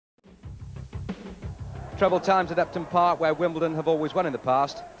Troubled times at Upton Park, where Wimbledon have always won in the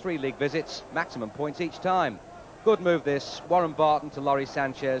past. 3 league visits, maximum points each time. Good move this. Warren Barton to Laurie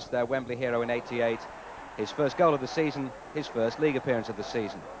Sanchez, their Wembley hero in '88. His first goal of the season, his first league appearance of the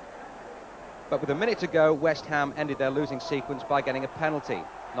season. But with a minute to go, West Ham ended their losing sequence by getting a penalty.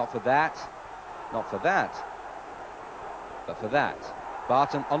 Not for that, not for that, but for that.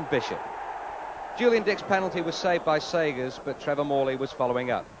 Barton on Bishop. Julian Dick's penalty was saved by Sagers, but Trevor Morley was following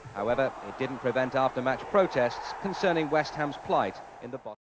up. However, it didn't prevent after-match protests concerning West Ham's plight in the bottom.